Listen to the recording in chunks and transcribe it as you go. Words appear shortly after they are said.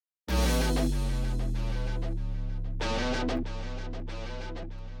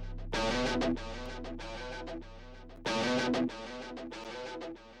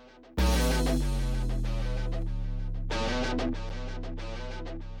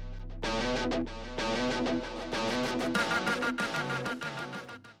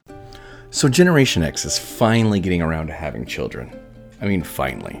So Generation X is finally getting around to having children. I mean,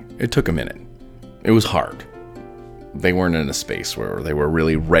 finally. It took a minute. It was hard. They weren't in a space where they were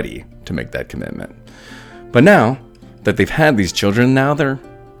really ready to make that commitment. But now that they've had these children, now they're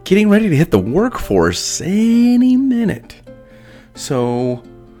getting ready to hit the workforce any minute. So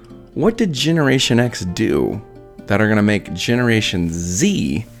what did Generation X do that are going to make Generation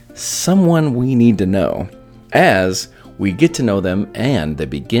Z someone we need to know as we get to know them and they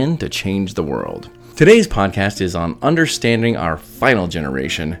begin to change the world? Today's podcast is on understanding our final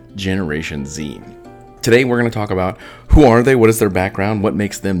generation, Generation Z. Today we're going to talk about who are they, what is their background, what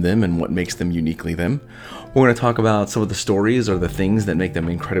makes them them, and what makes them uniquely them. We're going to talk about some of the stories or the things that make them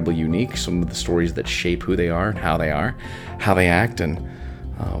incredibly unique, some of the stories that shape who they are and how they are, how they act, and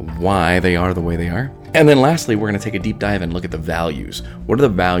why they are the way they are. And then lastly, we're going to take a deep dive and look at the values. What are the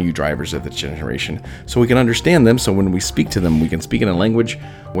value drivers of this generation? So we can understand them, so when we speak to them, we can speak in a language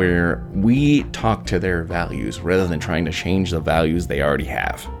where we talk to their values rather than trying to change the values they already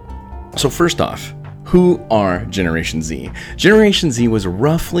have. So first off, who are Generation Z? Generation Z was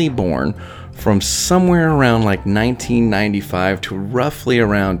roughly born from somewhere around like 1995 to roughly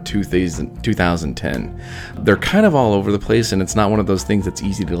around 2010. They're kind of all over the place, and it's not one of those things that's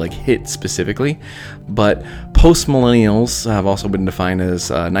easy to like hit specifically, but post-millennials have also been defined as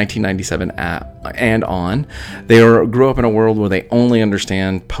 1997 and on. They grew up in a world where they only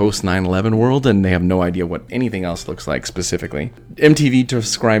understand post-9/11 world, and they have no idea what anything else looks like specifically. MTV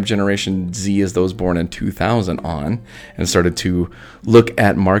described Generation Z as those born in 2000 on, and started to look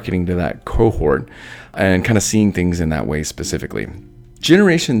at marketing to that cohort and kind of seeing things in that way specifically.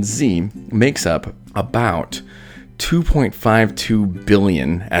 Generation Z makes up about 2.52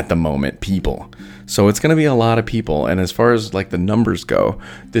 billion at the moment people. So it's going to be a lot of people. And as far as like the numbers go,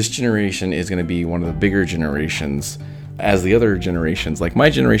 this generation is going to be one of the bigger generations as the other generations. Like my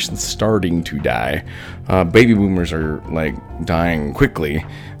generation's starting to die. Baby boomers are like dying quickly.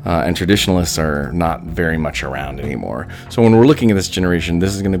 And traditionalists are not very much around anymore. So when we're looking at this generation,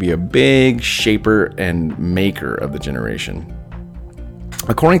 this is going to be a big shaper and maker of the generation.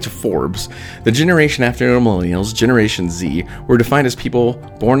 According to Forbes, the generation after millennials, Generation Z, were defined as people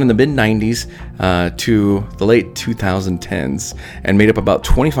born in the mid-90s to the late 2010s and made up about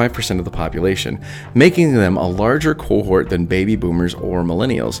 25% of the population, making them a larger cohort than baby boomers or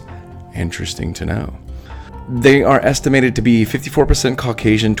millennials. Interesting to know. They are estimated to be 54%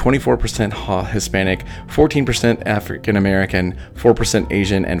 Caucasian, 24% Hispanic, 14% African American, 4%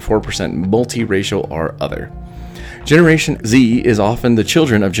 Asian, and 4% multiracial or other. Generation Z is often the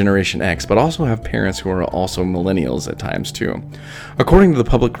children of Generation X, but also have parents who are also millennials at times too. According to the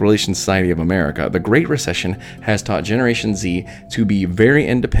Public Relations Society of America, the Great Recession has taught Generation Z to be very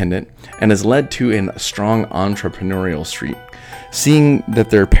independent and has led to a strong entrepreneurial streak, seeing that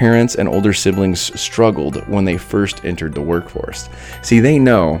their parents and older siblings struggled when they first entered the workforce. See, they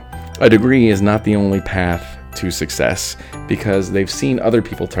know a degree is not the only path to success because they've seen other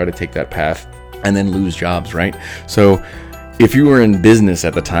people try to take that path and then lose jobs, right? So if you were in business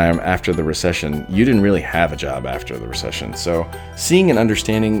at the time after the recession, you didn't really have a job after the recession. So seeing and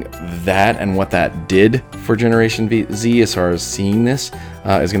understanding that and what that did for Generation Z as far as seeing this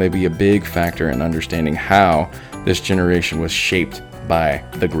is going to be a big factor in understanding how this generation was shaped by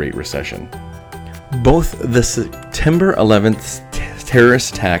the Great Recession. Both the September 11th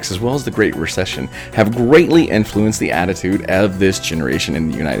terrorist attacks as well as the Great Recession have greatly influenced the attitude of this generation in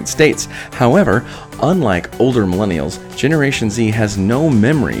the United States. However, unlike older millennials, Generation Z has no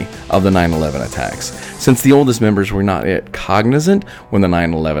memory of the 9/11 attacks, since the oldest members were not yet cognizant when the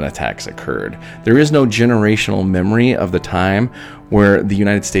 9/11 attacks occurred. There is no generational memory of the time where the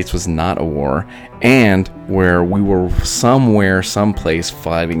United States was not a war and where we were someplace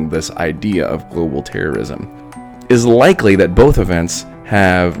fighting this idea of global terrorism. It is likely that both events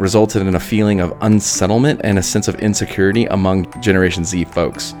have resulted in a feeling of unsettlement and a sense of insecurity among Generation Z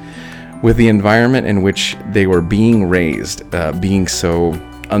folks, with the environment in which they were being raised being so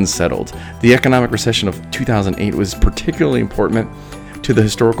unsettled. The economic recession of 2008 was particularly important to the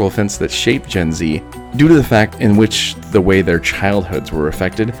historical events that shaped Gen Z due to the fact in which the way their childhoods were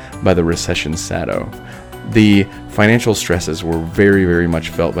affected by the recession shadow. The financial stresses were very, very much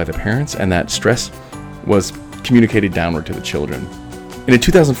felt by the parents, and that stress was communicated downward to the children. In a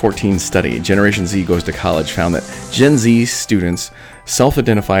 2014 study, Generation Z Goes to College found that Gen Z students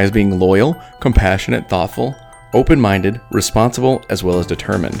self-identify as being loyal, compassionate, thoughtful, open-minded, responsible, as well as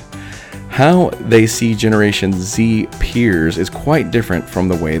determined. How they see Generation Z peers is quite different from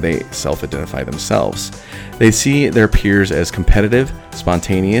the way they self-identify themselves. They see their peers as competitive,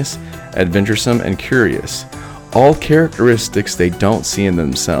 spontaneous, adventuresome, and curious. All characteristics they don't see in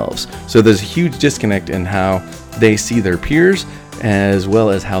themselves. So there's a huge disconnect in how they see their peers as well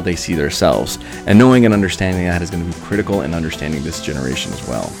as how they see themselves. And knowing and understanding that is going to be critical in understanding this generation as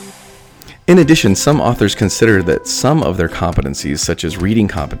well. In addition, some authors consider that some of their competencies, such as reading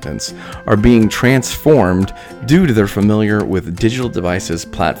competence, are being transformed due to their familiar with digital devices,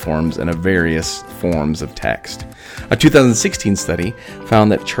 platforms, and various forms of text. A 2016 study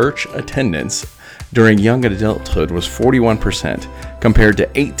found that church attendance during young adulthood was 41%, compared to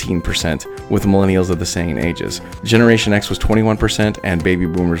 18% with millennials of the same ages. Generation X was 21%, and baby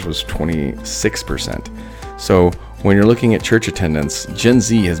boomers was 26%. So when you're looking at church attendance, Gen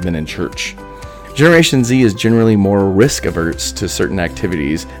Z has been in church. Generation Z is generally more risk averse to certain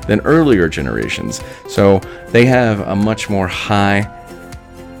activities than earlier generations. So they have a much more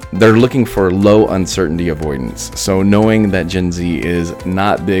they're looking for low uncertainty avoidance. So knowing that Gen Z is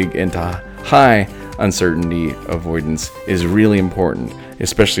not big into high uncertainty avoidance is really important,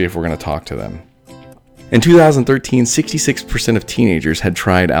 especially if we're going to talk to them. In 2013, 66% of teenagers had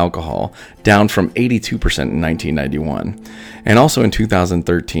tried alcohol, down from 82% in 1991. And also in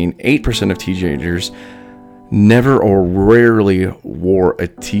 2013, 8% of teenagers never or rarely wore a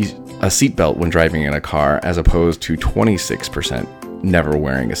seatbelt when driving in a car, as opposed to 26% never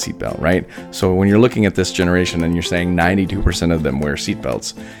wearing a seatbelt, right? So when you're looking at this generation and you're saying 92% of them wear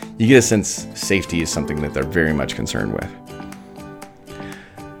seatbelts, you get a sense safety is something that they're very much concerned with.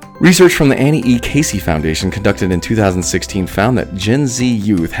 Research from the Annie E. Casey Foundation conducted in 2016 found that Gen Z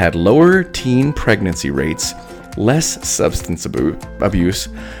youth had lower teen pregnancy rates, less substance abuse,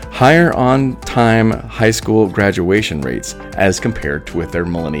 higher on-time high school graduation rates as compared with their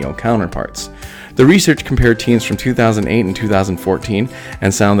millennial counterparts. The research compared teens from 2008 and 2014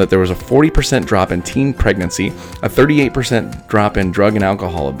 and found that there was a 40% drop in teen pregnancy, a 38% drop in drug and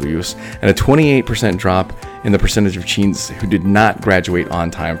alcohol abuse, and a 28% drop in the percentage of teens who did not graduate on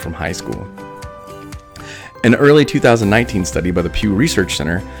time from high school. An early 2019 study by the Pew Research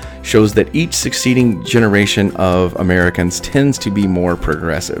Center shows that each succeeding generation of Americans tends to be more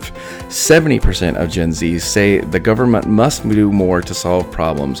progressive. 70% of Gen Z say the government must do more to solve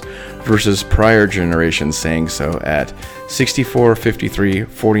problems, versus prior generations saying so at 64, 53,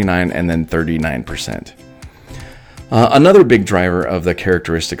 49, and then 39%. Another big driver of the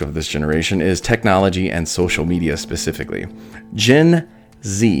characteristic of this generation is technology and social media specifically. Gen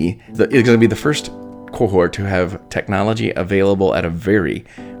Z is going to be the first cohort to have technology available at a very,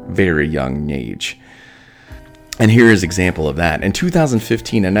 very young age. And here is an example of that. In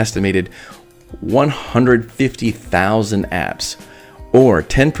 2015, an estimated 150,000 apps, or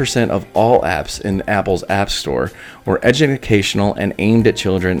 10% of all apps in Apple's App Store, were educational and aimed at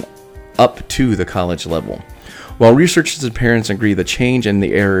children up to the college level. While researchers and parents agree the change in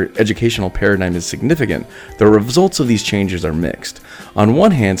the educational paradigm is significant, the results of these changes are mixed. On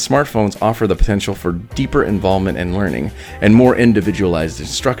one hand, smartphones offer the potential for deeper involvement in learning and more individualized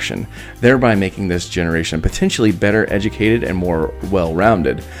instruction, thereby making this generation potentially better educated and more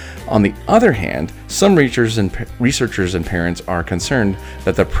well-rounded. On the other hand, some researchers and parents are concerned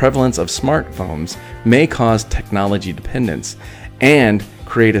that the prevalence of smartphones may cause technology dependence and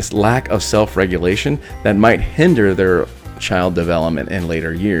create a lack of self-regulation that might hinder their child development in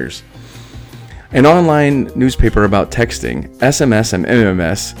later years. An online newspaper about texting, SMS and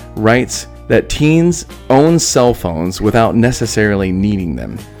MMS, writes that teens own cell phones without necessarily needing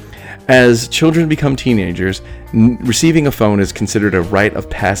them. As children become teenagers, receiving a phone is considered a rite of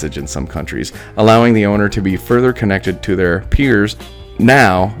passage in some countries, allowing the owner to be further connected to their peers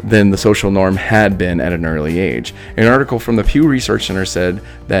now than the social norm had been at an early age. An article from the Pew Research Center said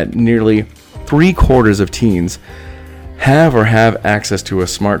that nearly 3/4 of teens have access to a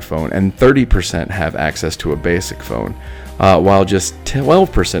smartphone, and 30% have access to a basic phone, while just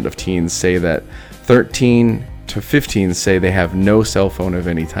 12% of teens say that 13 to 15 say they have no cell phone of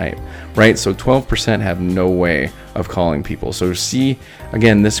any type, right? So 12% have no way of calling people. So see,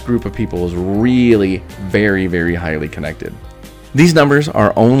 again, this group of people is really very, very highly connected. These numbers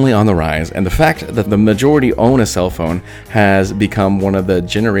are only on the rise, and the fact that the majority own a cell phone has become one of the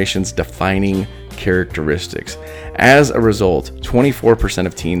generation's defining characteristics. As a result, 24%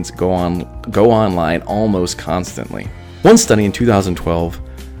 of teens go online almost constantly. One study in 2012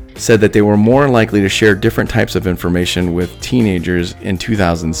 said that they were more likely to share different types of information with teenagers in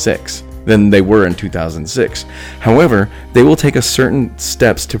 2006 than they were in 2006. However, they will take certain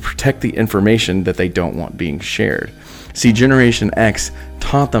steps to protect the information that they don't want being shared. See, Generation X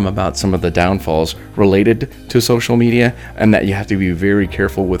taught them about some of the downfalls related to social media, and that you have to be very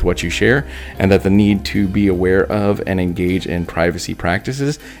careful with what you share, and that the need to be aware of and engage in privacy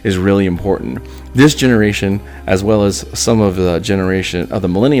practices is really important. This generation, as well as some of the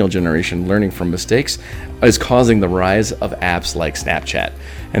millennial generation learning from mistakes, is causing the rise of apps like Snapchat.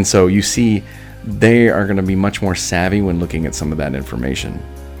 And so you see they are going to be much more savvy when looking at some of that information.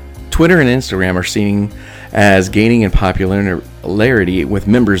 Twitter and Instagram are seen as gaining in popularity with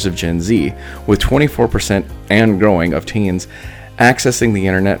members of Gen Z, with 24% and growing of teens accessing the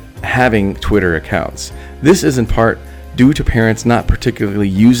internet having Twitter accounts. This is in part due to parents not particularly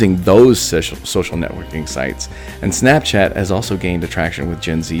using those social networking sites. And Snapchat has also gained attraction with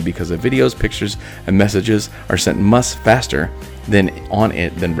Gen Z because the videos, pictures, and messages are sent much faster than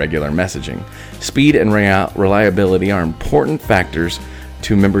regular messaging. Speed and reliability are important factors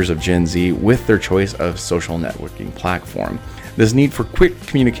to members of Gen Z with their choice of social networking platform. This need for quick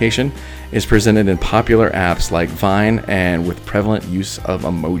communication is presented in popular apps like Vine and with prevalent use of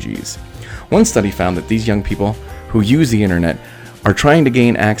emojis. One study found that these young people who use the internet are trying to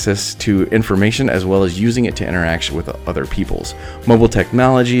gain access to information as well as using it to interact with other peoples. Mobile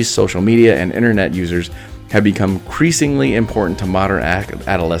technologies, social media, and internet users have become increasingly important to modern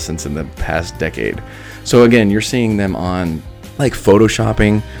adolescents in the past decade. So again, you're seeing them on like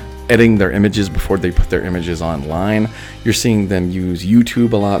photoshopping, editing their images before they put their images online. You're seeing them use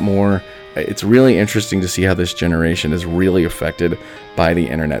YouTube a lot more. It's really interesting to see how this generation is really affected by the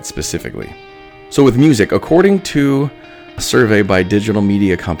internet specifically. So with music, according to a survey by digital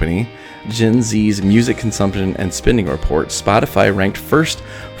media company Gen Z's Music Consumption and Spending Report, Spotify ranked first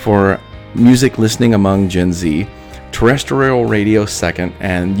for music listening among Gen Z, terrestrial radio second,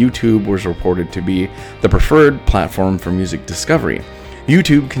 and YouTube was reported to be the preferred platform for music discovery.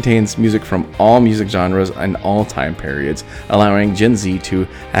 YouTube contains music from all music genres and all time periods, allowing Gen Z to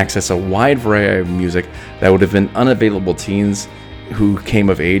access a wide variety of music that would have been unavailable to teens who came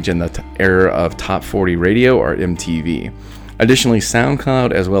of age in the era of Top 40 radio or MTV. Additionally,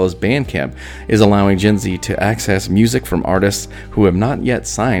 SoundCloud as well as Bandcamp is allowing Gen Z to access music from artists who have not yet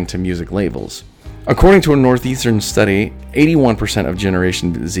signed to music labels. According to a Northeastern study, 81% of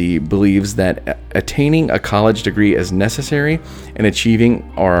Generation Z believes that attaining a college degree is necessary in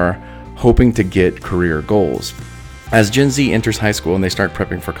achieving or hoping to get career goals. As Gen Z enters high school and they start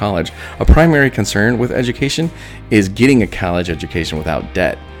prepping for college, a primary concern with education is getting a college education without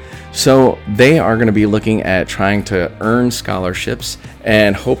debt. So they are going to be looking at trying to earn scholarships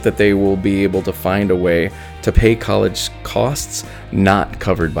and hope that they will be able to find a way to pay college costs not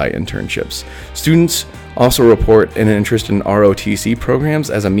covered by internships. Students also report an interest in ROTC programs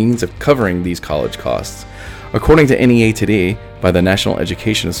as a means of covering these college costs. According to NEA Today by the National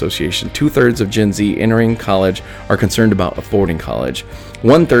Education Association, 2/3 of Gen Z entering college are concerned about affording college.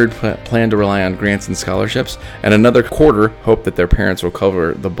 1/3 plan to rely on grants and scholarships, and another quarter hope that their parents will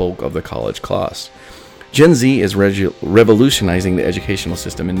cover the bulk of the college costs. Gen Z is revolutionizing the educational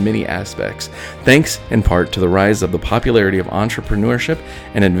system in many aspects, thanks in part to the rise of the popularity of entrepreneurship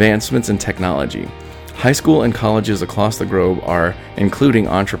and advancements in technology. High school and colleges across the globe are including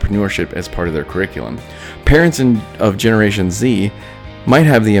entrepreneurship as part of their curriculum. Parents of Generation Z might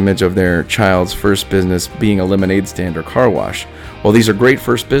have the image of their child's first business being a lemonade stand or car wash. While these are great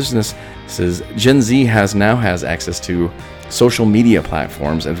first businesses, Gen Z now has access to social media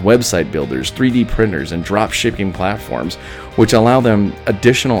platforms and website builders, 3D printers, and drop shipping platforms, which allow them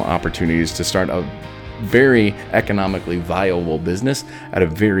additional opportunities to start a very economically viable business at a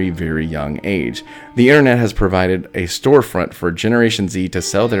very, very young age. The internet has provided a storefront for Generation Z to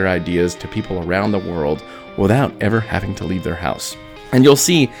sell their ideas to people around the world without ever having to leave their house. And you'll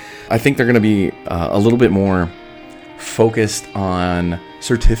see, I think they're going to be a little bit more focused on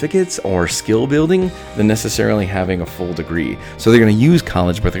certificates or skill building than necessarily having a full degree. So they're going to use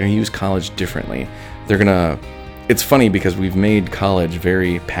college, but they're going to use college differently. It's funny because we've made college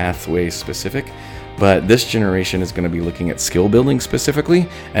very pathway specific, but this generation is going to be looking at skill building specifically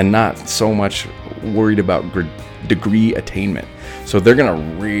and not so much worried about degree attainment. So they're going to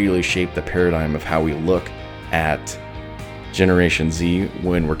really shape the paradigm of how we look at Generation Z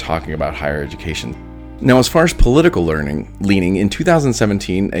when we're talking about higher education. Now, as far as political leaning, in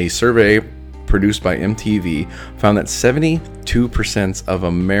 2017, a survey produced by MTV found that 72% of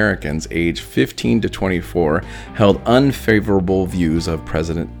Americans aged 15 to 24 held unfavorable views of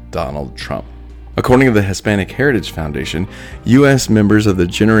President Donald Trump. According to the Hispanic Heritage Foundation, U.S. members of the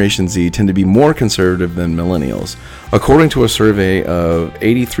Generation Z tend to be more conservative than millennials. According to a survey of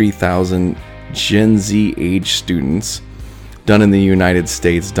 83,000 Gen Z age students done in the United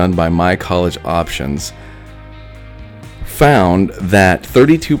States, done by My College Options, found that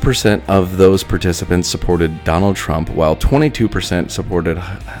 32% of those participants supported Donald Trump, while 22% supported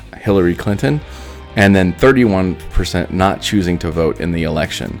Hillary Clinton, and then 31% not choosing to vote in the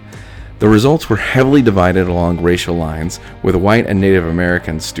election. The results were heavily divided along racial lines, with white and Native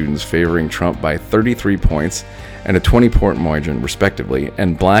American students favoring Trump by 33 points and a 20-point margin, respectively,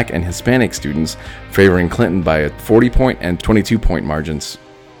 and black and Hispanic students favoring Clinton by a 40-point and 22-point margins,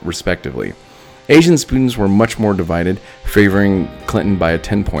 respectively. Asian students were much more divided, favoring Clinton by a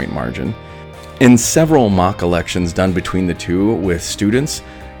 10-point margin. In several mock elections done between the two with students,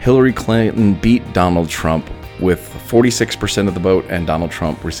 Hillary Clinton beat Donald Trump with 46% of the vote, and Donald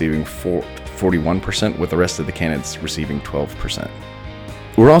Trump receiving 41%, with the rest of the candidates receiving 12%.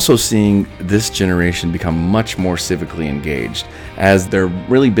 We're also seeing this generation become much more civically engaged, as they're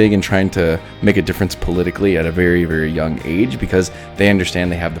really big in trying to make a difference politically at a very, very young age, because they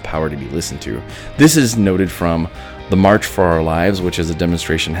understand they have the power to be listened to. This is noted from the March for Our Lives, which is a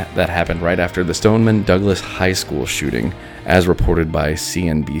demonstration that happened right after the Stoneman Douglas High School shooting, as reported by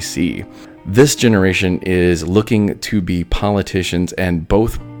CNBC. This generation is looking to be politicians, and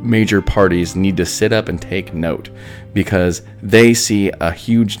both major parties need to sit up and take note, because they see a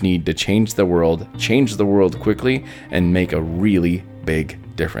huge need to change the world quickly, and make a really big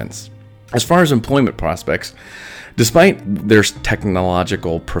difference. As far as employment prospects, despite their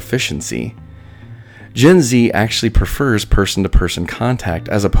technological proficiency, Gen Z actually prefers person-to-person contact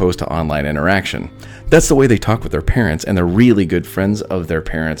as opposed to online interaction. That's the way they talk with their parents, and they're really good friends of their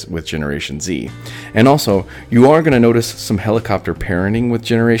parents with Generation Z. And also, you are going to notice some helicopter parenting with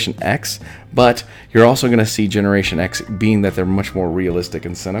Generation X, but you're also going to see Generation X, being that they're much more realistic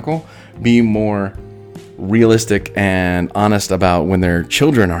and cynical, be more realistic and honest about when their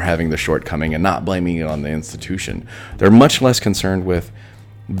children are having the shortcoming and not blaming it on the institution. They're much less concerned with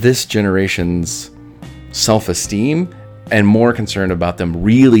this generation's self-esteem and more concerned about them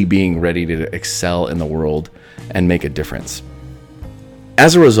really being ready to excel in the world and make a difference.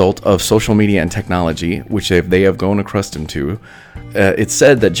 As a result of social media and technology, which they have grown accustomed to, it's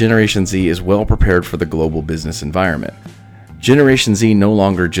said that Generation Z is well prepared for the global business environment. Generation Z no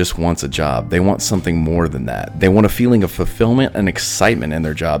longer just wants a job. They want something more than that. They want a feeling of fulfillment and excitement in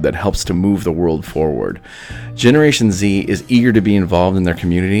their job that helps to move the world forward. Generation Z is eager to be involved in their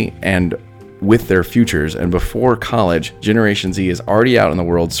community and with their futures, and before college, Generation Z is already out in the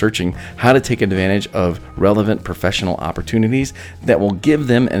world searching how to take advantage of relevant professional opportunities that will give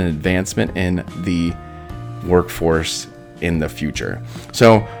them an advancement in the workforce in the future.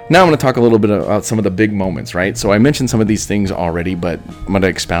 So now I'm going to talk a little bit about some of the big moments, right? So I mentioned some of these things already, but I'm going to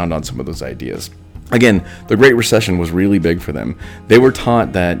expound on some of those ideas. Again, the Great Recession was really big for them. They were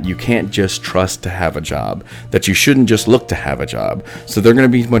taught that you can't just trust to have a job, that you shouldn't just look to have a job. So they're going to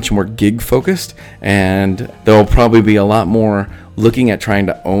be much more gig focused, and they'll probably be a lot more looking at trying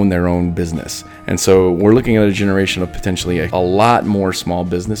to own their own business. And so we're looking at a generation of potentially a lot more small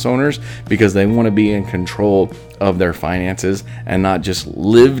business owners, because they want to be in control of their finances and not just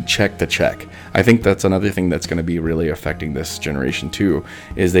live check to check. I think that's another thing that's going to be really affecting this generation too,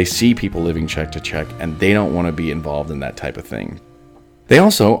 is they see people living check to check and they don't want to be involved in that type of thing. They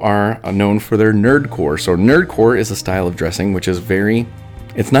also are known for their nerdcore. So nerdcore is a style of dressing which is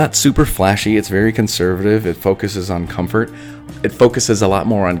it's not super flashy, it's very conservative, it focuses on comfort. It focuses a lot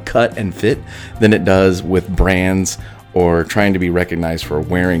more on cut and fit than it does with brands or trying to be recognized for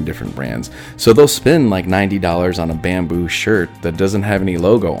wearing different brands. So they'll spend like $90 on a bamboo shirt that doesn't have any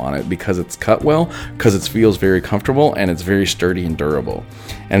logo on it because it's cut well, because it feels very comfortable and it's very sturdy and durable.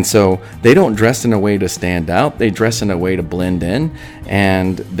 And so they don't dress in a way to stand out, they dress in a way to blend in,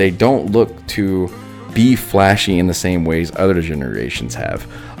 and they don't look to be flashy in the same ways other generations have.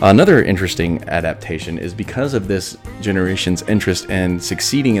 Another interesting adaptation is because of this generation's interest in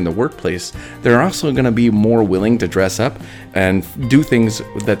succeeding in the workplace, they're also going to be more willing to dress up and do things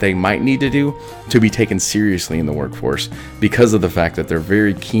that they might need to do to be taken seriously in the workforce, because of the fact that they're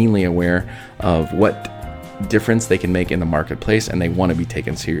very keenly aware of what difference they can make in the marketplace and they want to be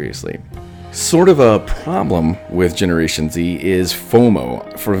taken seriously. Sort of a problem with Generation Z is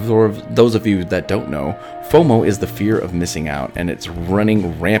FOMO. For those of you that don't know, FOMO is the fear of missing out, and it's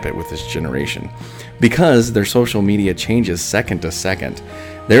running rampant with this generation. Because their social media changes second to second,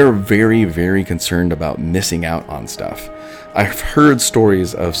 they're very, very concerned about missing out on stuff. I've heard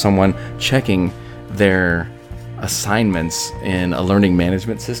stories of someone checking their assignments in a learning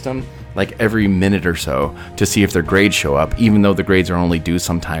management system like every minute or so to see if their grades show up, even though the grades are only due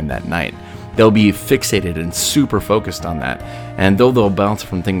sometime that night. They'll be fixated and super focused on that. And though they'll bounce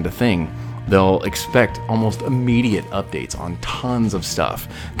from thing to thing, they'll expect almost immediate updates on tons of stuff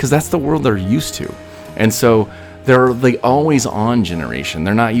because that's the world they're used to. And so they're the always on generation.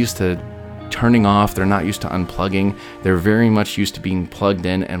 They're not used to turning off. They're not used to unplugging. They're very much used to being plugged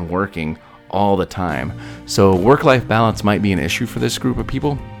in and working all the time. So work-life balance might be an issue for this group of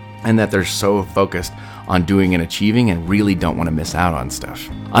people, and that they're so focused on doing and achieving and really don't want to miss out on stuff.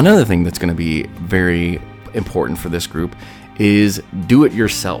 Another thing that's going to be very important for this group is do it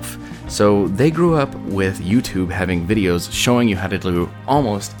yourself. So they grew up with YouTube having videos showing you how to do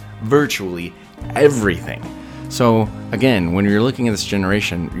almost virtually everything. So again, when you're looking at this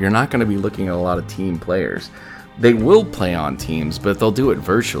generation, you're not going to be looking at a lot of team players. They will play on teams, but they'll do it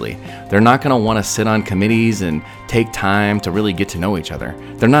virtually. They're not going to want to sit on committees and take time to really get to know each other.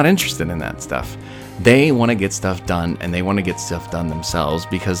 They're not interested in that stuff. They want to get stuff done, and they want to get stuff done themselves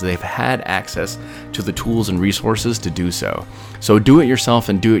because they've had access to the tools and resources to do so. So do it yourself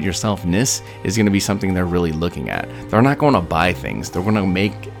and do it yourselfness is going to be something they're really looking at. They're not going to buy things. They're going to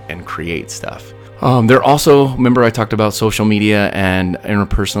make and create stuff. They're also, remember I talked about social media and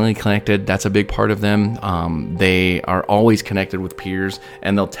interpersonally connected. That's a big part of them. They are always connected with peers,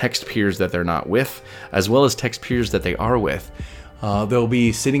 and they'll text peers that they're not with, as well as text peers that they are with. They'll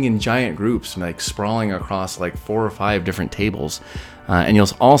be sitting in giant groups, like sprawling across like 4 or 5 different tables, and you'll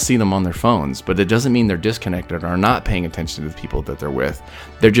all see them on their phones, but it doesn't mean they're disconnected or not paying attention to the people that they're with.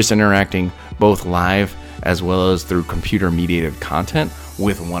 They're just interacting both live as well as through computer-mediated content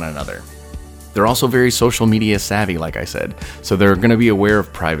with one another. They're also very social media savvy, like I said, so they're going to be aware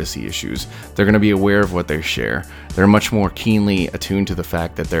of privacy issues. They're going to be aware of what they share. They're much more keenly attuned to the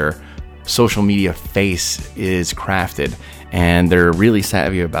fact that their social media face is crafted, and they're really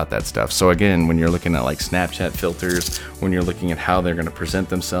savvy about that stuff. So again, when you're looking at like Snapchat filters, when you're looking at how they're going to present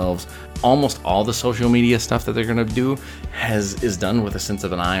themselves, almost all the social media stuff that they're going to do is done with a sense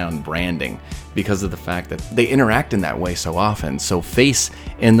of an eye on branding because of the fact that they interact in that way so often. So face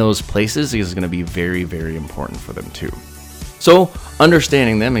in those places is going to be very, very important for them too. So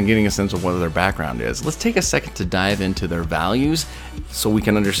understanding them and getting a sense of what their background is, let's take a second to dive into their values so we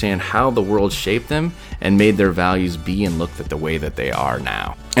can understand how the world shaped them and made their values be and look the way that they are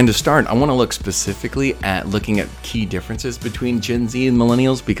now. And to start, I want to look specifically at looking at key differences between Gen Z and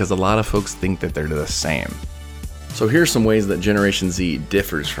Millennials because a lot of folks think that they're the same. So here's some ways that Generation Z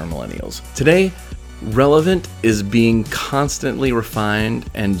differs from Millennials. Today, relevant is being constantly refined,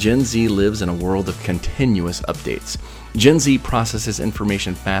 and Gen Z lives in a world of continuous updates. Gen Z processes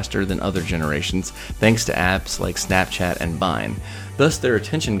information faster than other generations thanks to apps like Snapchat and Vine. Thus, their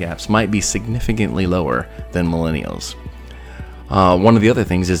attention gaps might be significantly lower than Millennials. One of the other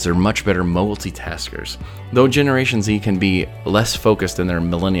things is they're much better multitaskers. Though Generation Z can be less focused than their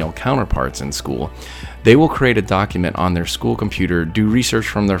Millennial counterparts in school, they will create a document on their school computer, do research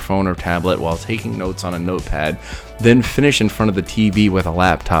from their phone or tablet while taking notes on a notepad, then finish in front of the TV with a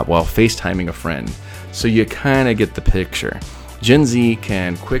laptop while FaceTiming a friend. So you kind of get the picture. Gen Z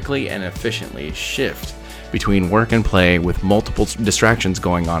can quickly and efficiently shift between work and play with multiple distractions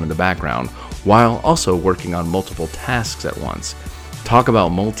going on in the background, while also working on multiple tasks at once. Talk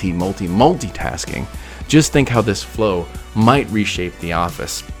about multitasking. Just think how this flow might reshape the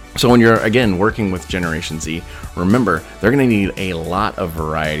office. So when you're, again, working with Generation Z, remember, they're going to need a lot of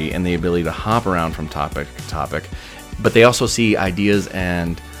variety and the ability to hop around from topic to topic, but they also see ideas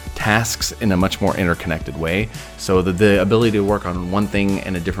and tasks in a much more interconnected way, so that the ability to work on one thing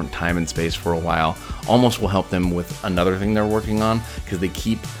in a different time and space for a while almost will help them with another thing they're working on, because they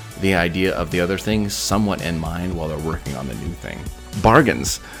keep the idea of the other thing somewhat in mind while they're working on the new thing.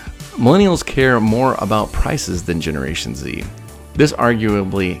 Bargains. Millennials care more about prices than Generation Z. This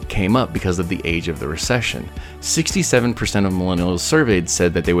arguably came up because of the age of the recession. 67% of millennials surveyed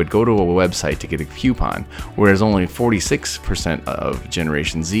said that they would go to a website to get a coupon, whereas only 46% of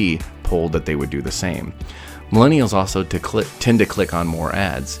Generation Z polled that they would do the same. Millennials also tend to click on more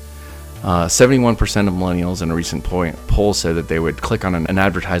ads. 71% of millennials in a recent poll said that they would click on an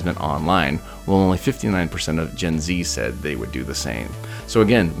advertisement online, while only 59% of Gen Z said they would do the same. So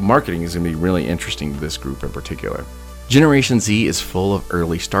again, marketing is going to be really interesting to this group in particular. Generation Z is full of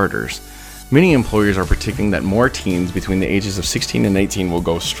early starters. Many employers are predicting that more teens between the ages of 16 and 18 will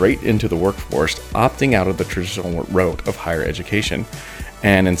go straight into the workforce, opting out of the traditional route of higher education,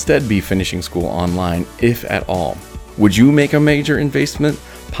 and instead be finishing school online, if at all. Would you make a major investment,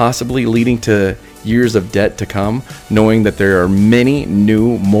 possibly leading to years of debt to come, knowing that there are many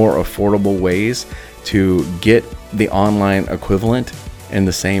new, more affordable ways to get the online equivalent in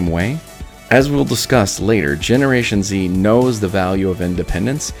the same way? As we'll discuss later, Generation Z knows the value of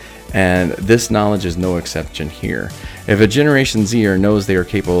independence, and this knowledge is no exception here. If a Generation Zer knows they are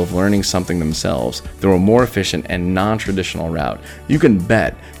capable of learning something themselves through a more efficient and non-traditional route, you can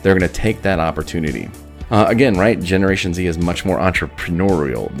bet they're going to take that opportunity. Again, right, Generation Z is much more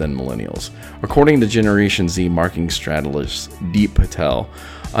entrepreneurial than millennials. According to Generation Z marketing strategist Deep Patel,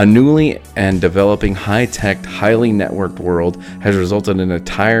 a newly and developing high-tech, highly networked world has resulted in an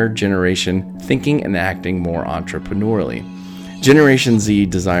entire generation thinking and acting more entrepreneurially. Generation Z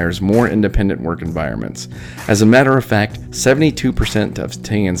desires more independent work environments. As a matter of fact, 72% of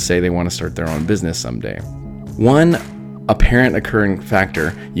teens say they want to start their own business someday. One apparent occurring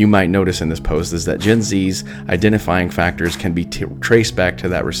factor you might notice in this post is that Gen Z's identifying factors can be traced back to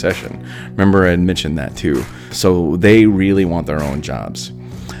that recession. Remember, I had mentioned that too. So they really want their own jobs.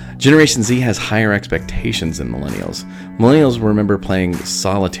 Generation Z has higher expectations than millennials. Millennials remember playing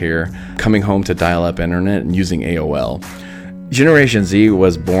solitaire, coming home to dial-up internet, and using AOL. Generation Z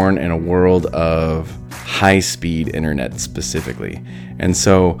was born in a world of high-speed internet specifically. And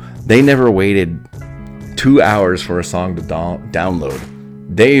so they never waited 2 hours for a song to download.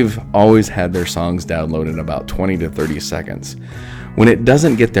 They've always had their songs downloaded in about 20 to 30 seconds. When it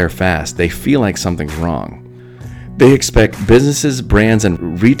doesn't get there fast, they feel like something's wrong. They expect businesses, brands,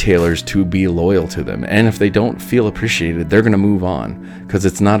 and retailers to be loyal to them. And if they don't feel appreciated, they're going to move on because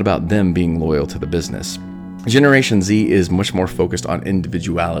it's not about them being loyal to the business. Generation Z is much more focused on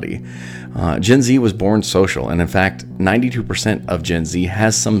individuality. Gen Z was born social, and in fact, 92% of Gen Z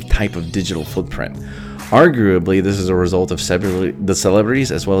has some type of digital footprint. Arguably, this is a result of the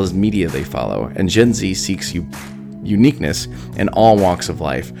celebrities as well as media they follow, and Gen Z seeks uniqueness in all walks of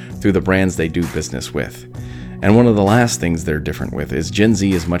life through the brands they do business with. And one of the last things they're different with is Gen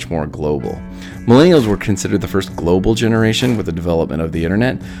Z is much more global. Millennials were considered the first global generation with the development of the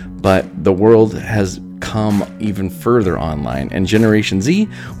internet, but the world has come even further online, and Generation Z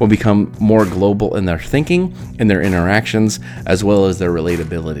will become more global in their thinking, in their interactions, as well as their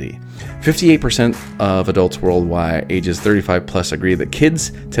relatability. 58% of adults worldwide ages 35 plus agree that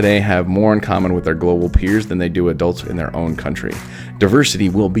kids today have more in common with their global peers than they do adults in their own country. Diversity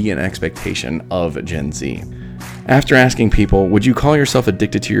will be an expectation of Gen Z. After asking people, would you call yourself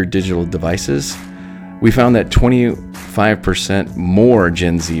addicted to your digital devices? We found that 25% more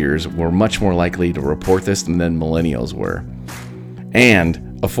Gen Zers were much more likely to report this than millennials were.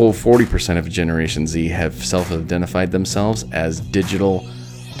 And a full 40% of Generation Z have self-identified themselves as digital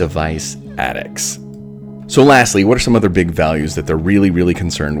device addicts. So lastly, what are some other big values that they're really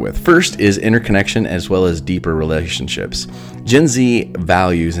concerned with? First is interconnection as well as deeper relationships. Gen Z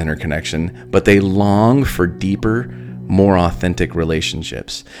values interconnection, but they long for deeper, more authentic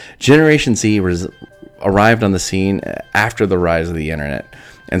relationships. Generation Z arrived on the scene after the rise of the internet.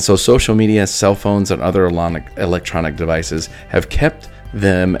 And so social media, cell phones, and other electronic devices have kept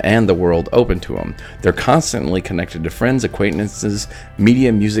them and the world open to them. They're constantly connected to friends, acquaintances,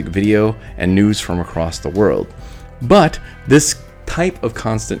 media, music, video, and news from across the world. But this type of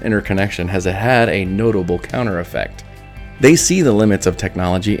constant interconnection has had a notable counter effect. They see the limits of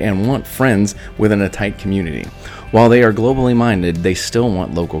technology and want friends within a tight community. While they are globally minded, they still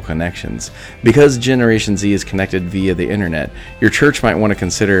want local connections. Because Generation Z is connected via the internet, your church might want to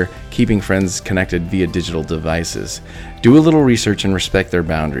consider keeping friends connected via digital devices. Do a little research and respect their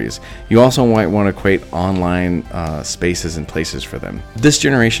boundaries. You also might want to create online spaces and places for them. This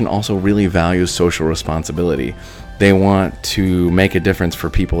generation also really values social responsibility. They want to make a difference for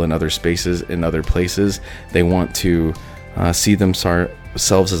people in other spaces, in other places. They want to see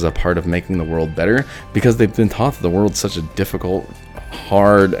themselves as a part of making the world better because they've been taught that the world's such a difficult,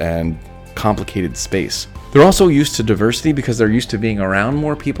 hard, and complicated space. They're also used to diversity because they're used to being around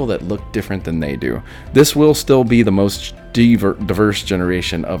more people that look different than they do. This will still be the most diverse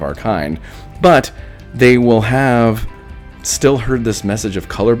generation of our kind, but they will have still heard this message of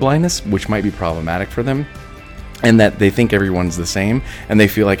colorblindness, which might be problematic for them, and that they think everyone's the same, and they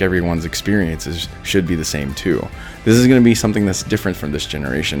feel like everyone's experiences should be the same too. This is going to be something that's different from this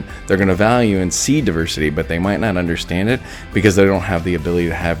generation. They're going to value and see diversity, but they might not understand it because they don't have the ability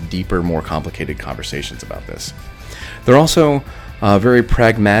to have deeper, more complicated conversations about this. They're also very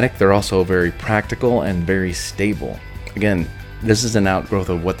pragmatic. They're also very practical and very stable. Again, this is an outgrowth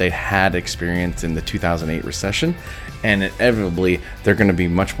of what they had experienced in the 2008 recession, and inevitably, they're going to be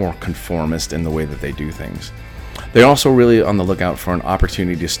much more conformist in the way that they do things. They're also really on the lookout for an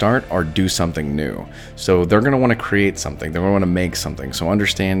opportunity to start or do something new. So they're going to want to create something. They're going to want to make something. So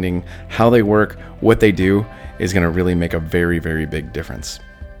understanding how they work, what they do, is going to really make a very big difference.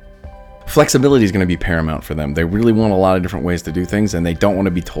 Flexibility is going to be paramount for them. They really want a lot of different ways to do things, and they don't want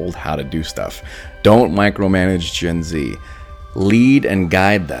to be told how to do stuff. Don't micromanage Gen Z. Lead and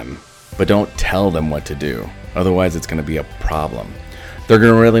guide them, but don't tell them what to do. Otherwise, it's going to be a problem. They're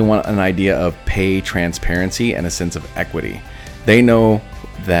going to really want an idea of pay transparency and a sense of equity. They know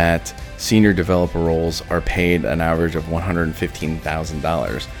that senior developer roles are paid an average of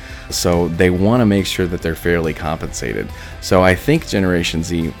 $115,000. So they want to make sure that they're fairly compensated. So I think Generation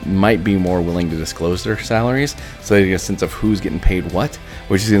Z might be more willing to disclose their salaries so they get a sense of who's getting paid what,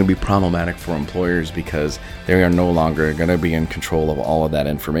 which is going to be problematic for employers because they are no longer going to be in control of all of that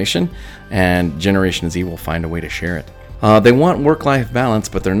information, and Generation Z will find a way to share it. They want work-life balance,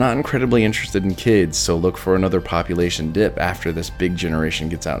 but they're not incredibly interested in kids, so look for another population dip after this big generation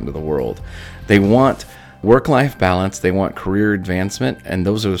gets out into the world. They want work-life balance, they want career advancement, and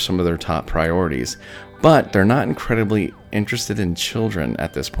those are some of their top priorities. But they're not incredibly interested in children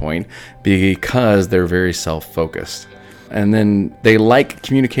at this point because they're very self-focused. And then they like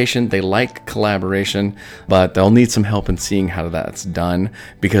communication, they like collaboration, but they'll need some help in seeing how that's done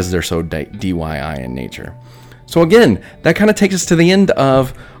because they're so DIY in nature. So again, that kind of takes us to the end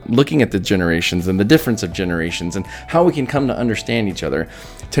of looking at the generations and the difference of generations and how we can come to understand each other.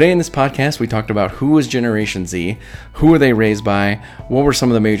 Today in this podcast, we talked about who was Generation Z, who were they raised by, what were some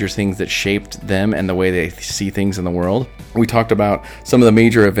of the major things that shaped them and the way they see things in the world. We talked about some of the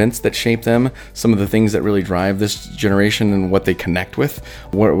major events that shaped them, some of the things that really drive this generation and what they connect with,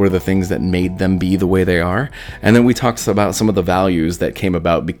 what were the things that made them be the way they are. And then we talked about some of the values that came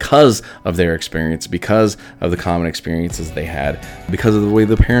about because of their experience, because of the common experiences they had, because of the way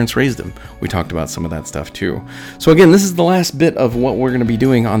the parents raised them. We talked about some of that stuff too. So again, this is the last bit of what we're going to be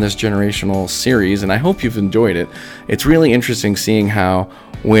doing on this generational series, and I hope you've enjoyed it. It's really interesting seeing how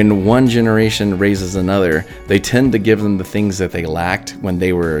when one generation raises another, they tend to give them the things that they lacked when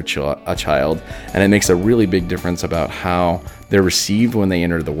they were a child, and it makes a really big difference about how they're received when they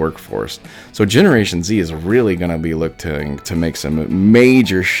enter the workforce. So Generation Z is really going to be looking to make some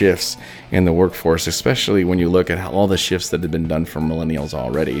major shifts in the workforce, especially when you look at all the shifts that have been done for millennials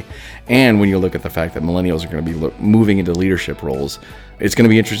already. And when you look at the fact that millennials are going to be moving into leadership roles, it's going to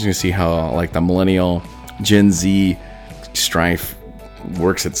be interesting to see how like the millennial Gen Z strife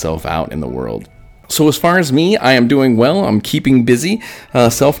works itself out in the world. So as far as me, I am doing well. I'm keeping busy.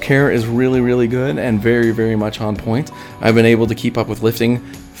 Self-care is really, really good and very, very much on point. I've been able to keep up with lifting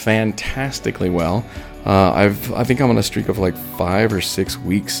fantastically well. I think I'm on a streak of like 5 or 6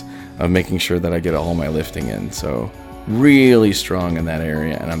 weeks of making sure that I get all my lifting in. So really strong in that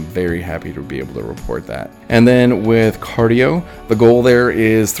area, and I'm very happy to be able to report that. And then with cardio, the goal there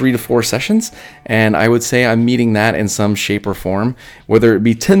is 3 to 4 sessions, and I would say I'm meeting that in some shape or form, whether it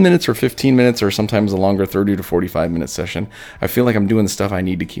be 10 minutes or 15 minutes or sometimes a longer 30 to 45 minute session. I feel like I'm doing the stuff I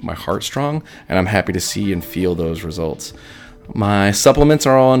need to keep my heart strong, and I'm happy to see and feel those results. My supplements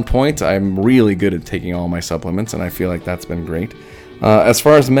are all on point. I'm really good at taking all my supplements, and I feel like that's been great. As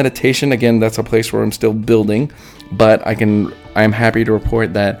far as meditation, again, that's a place where I'm still building, but I'm happy to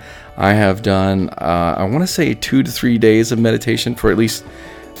report that I have done, I want to say 2 to 3 days of meditation for at least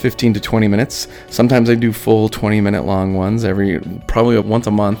 15 to 20 minutes. Sometimes I do full 20-minute long ones. Probably once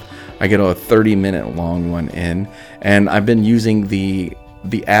a month, I get a 30-minute long one in, and I've been using the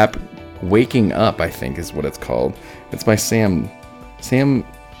app Waking Up, I think is what it's called. It's by Sam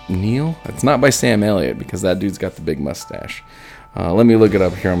Neill. It's not by Sam Elliott because that dude's got the big mustache. Let me look it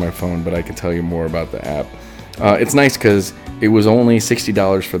up here on my phone, but I can tell you more about the app. It's nice because it was only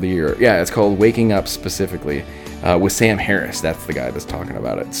 $60 for the year. Yeah, it's called Waking Up specifically with Sam Harris. That's the guy that's talking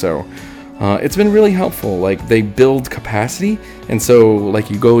about it. So it's been really helpful. Like they build capacity, and so like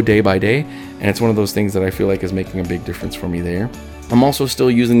you go day by day, and it's one of those things that I feel like is making a big difference for me there. I'm also still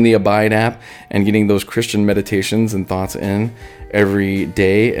using the Abide app and getting those Christian meditations and thoughts in every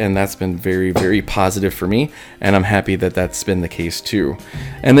day, and that's been very, very positive for me, and I'm happy that that's been the case too.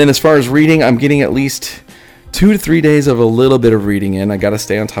 And then as far as reading, I'm getting at least 2 to 3 days of a little bit of reading in. I got to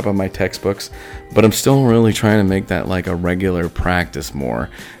stay on top of my textbooks, but I'm still really trying to make that like a regular practice more,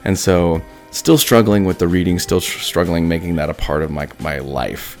 and so still struggling with the reading, still struggling making that a part of my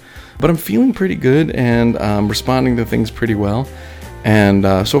life. But I'm feeling pretty good and responding to things pretty well.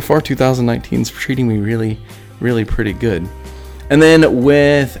 And so far, 2019 is treating me really, really pretty good. And then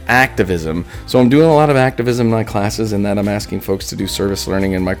with activism, so I'm doing a lot of activism in my classes, in that I'm asking folks to do service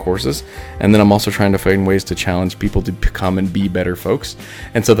learning in my courses. And then I'm also trying to find ways to challenge people to become and be better folks.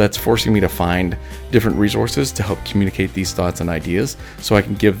 And so that's forcing me to find different resources to help communicate these thoughts and ideas so I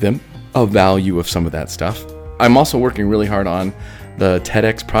can give them a value of some of that stuff. I'm also working really hard on the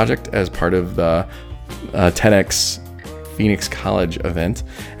TEDx project as part of the TEDx Phoenix College event,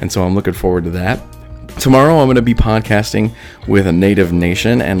 and so I'm looking forward to that. Tomorrow I'm going to be podcasting with a Native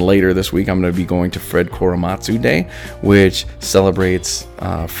Nation, and later this week I'm going to be going to Fred Korematsu Day, which celebrates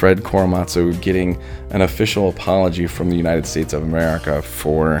Fred Korematsu getting an official apology from the United States of America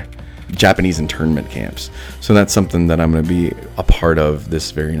for Japanese internment camps. So that's something that I'm going to be a part of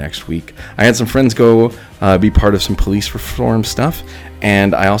this very next week. I had some friends go be part of some police reform stuff,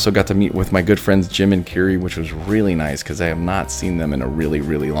 and I also got to meet with my good friends Jim and Kiri, which was really nice because I have not seen them in a really,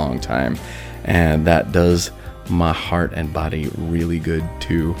 really long time. And that does my heart and body really good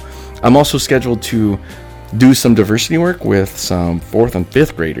too. I'm also scheduled to do some diversity work with some 4th and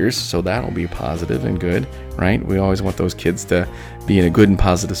 5th graders, so that'll be positive and good, right? We always want those kids to be in a good and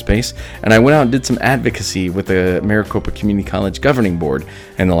positive space. And I went out and did some advocacy with the Maricopa Community College Governing Board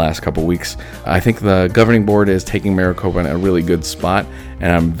in the last couple weeks. I think the Governing Board is taking Maricopa in a really good spot,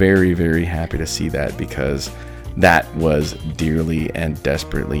 and I'm very, very happy to see that because that was dearly and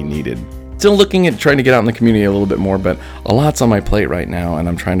desperately needed. Still looking at trying to get out in the community a little bit more, but a lot's on my plate right now, and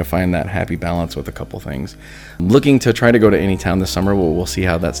I'm trying to find that happy balance with a couple things. I'm looking to try to go to Anytown this summer. We'll see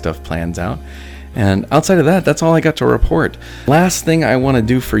how that stuff plans out. And outside of that, that's all I got to report. Last thing I want to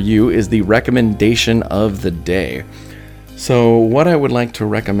do for you is the recommendation of the day. So what I would like to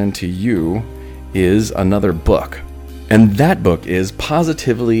recommend to you is another book. And that book is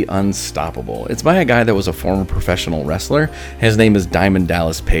Positively Unstoppable. It's by a guy that was a former professional wrestler. His name is Diamond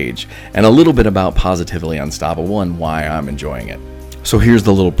Dallas Page. And a little bit about Positively Unstoppable and why I'm enjoying it. So here's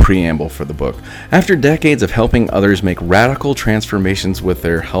the little preamble for the book. After decades of helping others make radical transformations with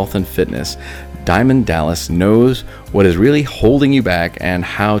their health and fitness, Diamond Dallas knows what is really holding you back and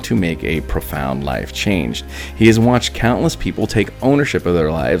how to make a profound life change. He has watched countless people take ownership of their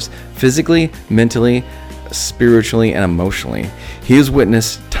lives, physically, mentally, spiritually, and emotionally. He has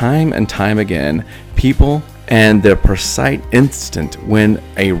witnessed time and time again people and the precise instant when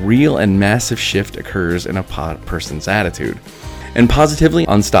a real and massive shift occurs in a person's attitude. And Positively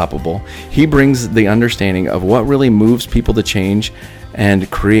Unstoppable, he brings the understanding of what really moves people to change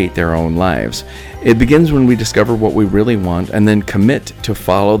and create their own lives. It begins when we discover what we really want and then commit to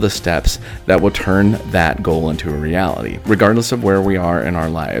follow the steps that will turn that goal into a reality. Regardless of where we are in our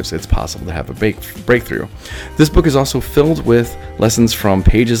lives, it's possible to have a breakthrough. This book is also filled with lessons from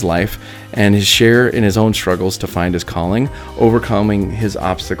Page's life and his share in his own struggles to find his calling, overcoming his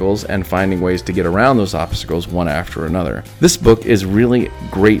obstacles, and finding ways to get around those obstacles one after another. This book is really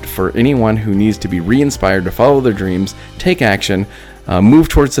great for anyone who needs to be re-inspired to follow their dreams, take action, move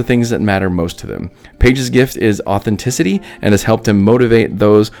towards the things that matter most to them. Page's gift is authenticity and has helped him motivate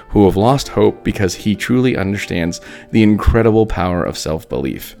those who have lost hope because he truly understands the incredible power of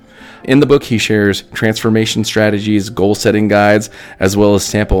self-belief. In the book, he shares transformation strategies, goal-setting guides, as well as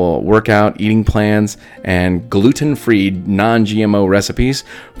sample workout, eating plans, and gluten-free, non-GMO recipes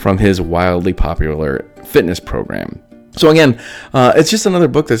from his wildly popular fitness program. So again, it's just another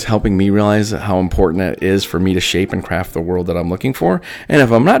book that's helping me realize how important it is for me to shape and craft the world that I'm looking for. And if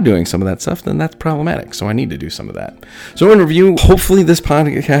I'm not doing some of that stuff, then that's problematic. So I need to do some of that. So in review, hopefully this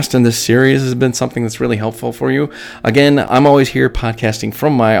podcast and this series has been something that's really helpful for you. Again, I'm always here podcasting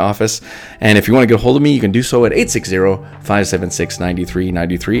from my office. And if you want to get a hold of me, you can do so at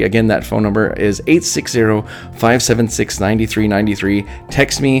 860-576-9393. Again, that phone number is 860-576-9393.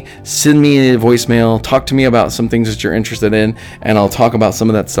 Text me, send me a voicemail, talk to me about some things that you're interested in, and I'll talk about some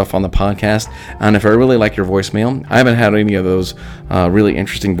of that stuff on the podcast. And if I really like your voicemail, I haven't had any of those really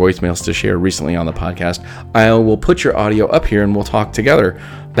interesting voicemails to share recently on the podcast, I will put your audio up here and we'll talk together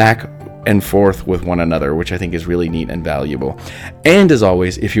back and forth with one another, which I think is really neat and valuable. And as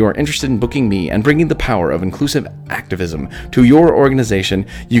always, if you are interested in booking me and bringing the power of inclusive activism to your organization,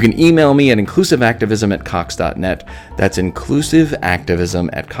 you can email me at inclusiveactivism@cox.net. That's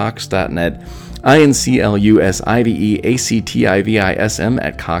inclusiveactivism@cox.net.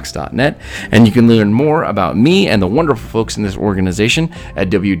 inclusiveactivism@cox.net. And you can learn more about me and the wonderful folks in this organization at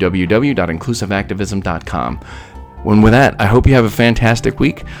www.inclusiveactivism.com. When with that, I hope you have a fantastic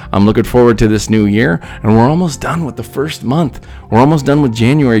week. I'm looking forward to this new year, and we're almost done with the first month. We're almost done with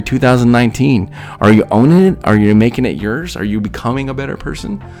January 2019. Are you owning it? Are you making it yours? Are you becoming a better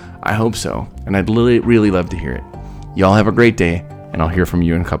person? I hope so, and I'd really love to hear it. Y'all have a great day, and I'll hear from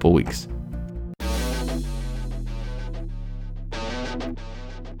you in a couple weeks.